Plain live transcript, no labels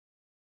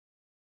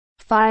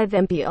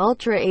5MP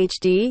Ultra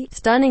HD,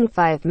 stunning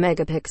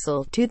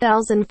 5-megapixel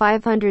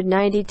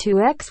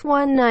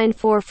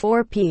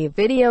 2592x1944p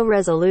video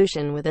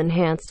resolution with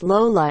enhanced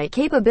low-light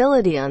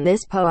capability on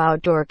this POE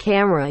outdoor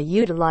camera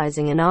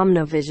utilizing an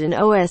Omnivision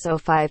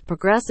OS05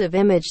 progressive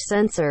image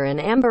sensor and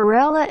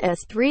Ambarella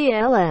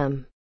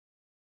S3LM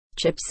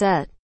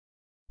chipset.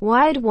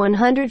 Wide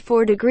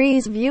 104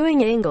 degrees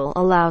viewing angle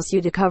allows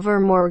you to cover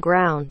more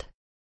ground.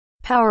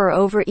 Power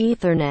over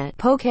Ethernet.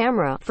 POE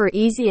camera. For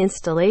easy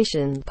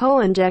installation, POE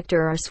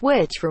injector or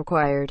switch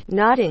required,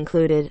 not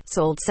included,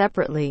 sold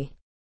separately.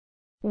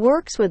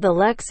 Works with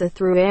Alexa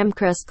through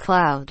Amcrest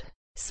Cloud.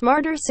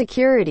 Smarter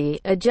security.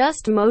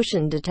 Adjust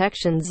motion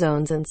detection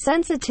zones and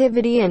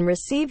sensitivity and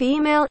receive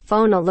email,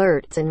 phone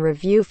alerts and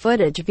review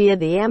footage via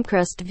the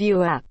Amcrest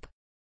View app.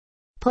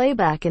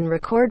 Playback and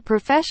record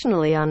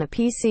professionally on a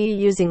PC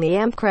using the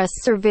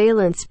Amcrest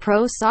Surveillance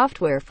Pro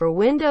software for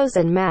Windows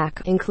and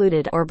Mac,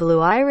 included, or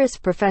Blue Iris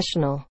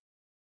Professional.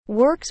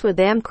 Works with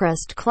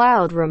Amcrest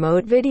Cloud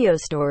Remote Video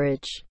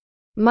Storage.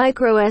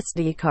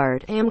 MicroSD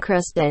card.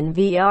 Amcrest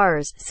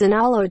NVRs,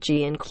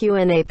 Synology and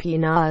QNAP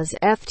NAS,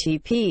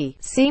 FTP,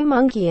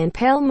 SeaMonkey and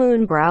Pale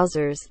Moon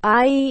browsers,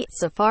 i.e.,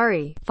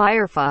 Safari,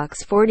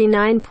 Firefox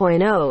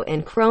 49.0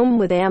 and Chrome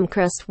with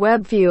Amcrest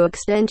WebView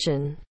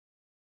extension.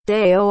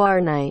 Day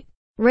or night.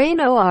 Rain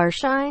or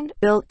shine,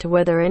 built to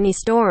weather any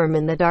storm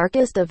in the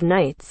darkest of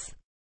nights.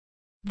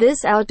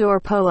 This outdoor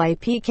POE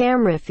IP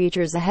camera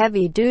features a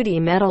heavy-duty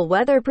metal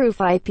weatherproof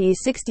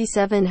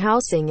IP67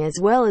 housing as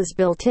well as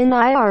built-in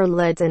IR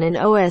LEDs and an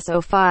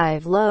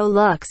OS05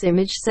 low-lux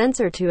image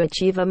sensor to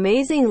achieve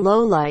amazing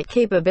low-light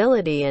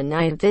capability and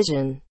night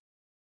vision.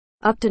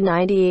 Up to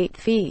 98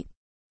 feet.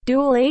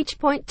 Dual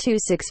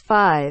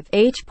H.265,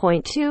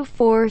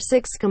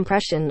 H.246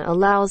 compression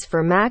allows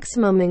for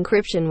maximum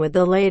encryption with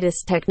the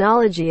latest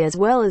technology as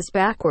well as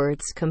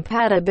backwards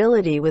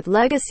compatibility with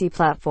legacy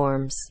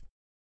platforms.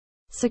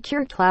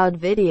 Secure cloud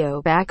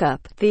video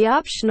backup. The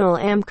optional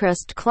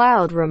Amcrest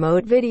Cloud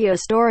Remote Video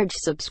Storage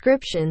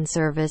subscription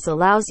service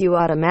allows you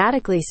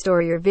automatically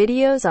store your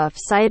videos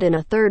off-site in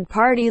a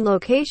third-party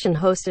location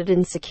hosted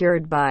and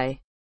secured by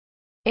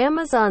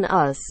Amazon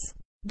US.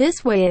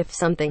 This way, if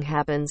something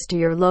happens to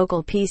your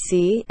local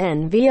PC,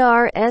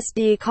 NVR,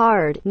 SD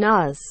card,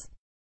 NAS,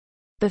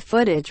 the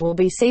footage will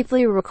be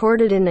safely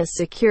recorded in a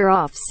secure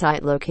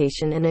off-site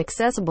location and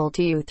accessible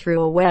to you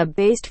through a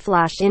web-based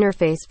flash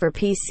interface for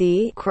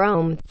PC,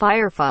 Chrome,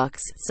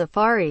 Firefox,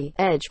 Safari,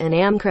 Edge, and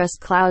Amcrest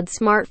Cloud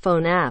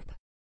smartphone app.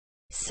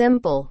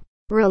 Simple,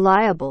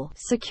 reliable,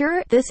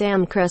 secure. This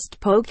Amcrest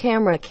POE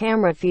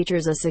camera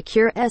features a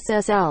secure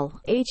SSL,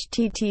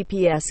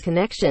 HTTPS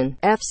connection,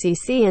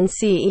 FCC and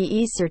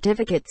CEE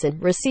certificates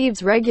and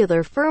receives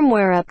regular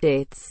firmware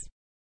updates.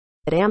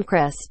 At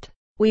Amcrest,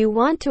 we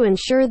want to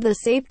ensure the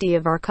safety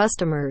of our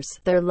customers,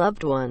 their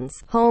loved ones,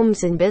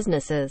 homes and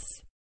businesses.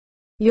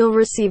 You'll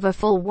receive a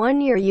full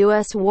 1-year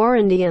US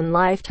warranty and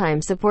lifetime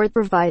support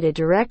provided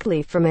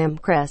directly from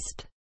Amcrest.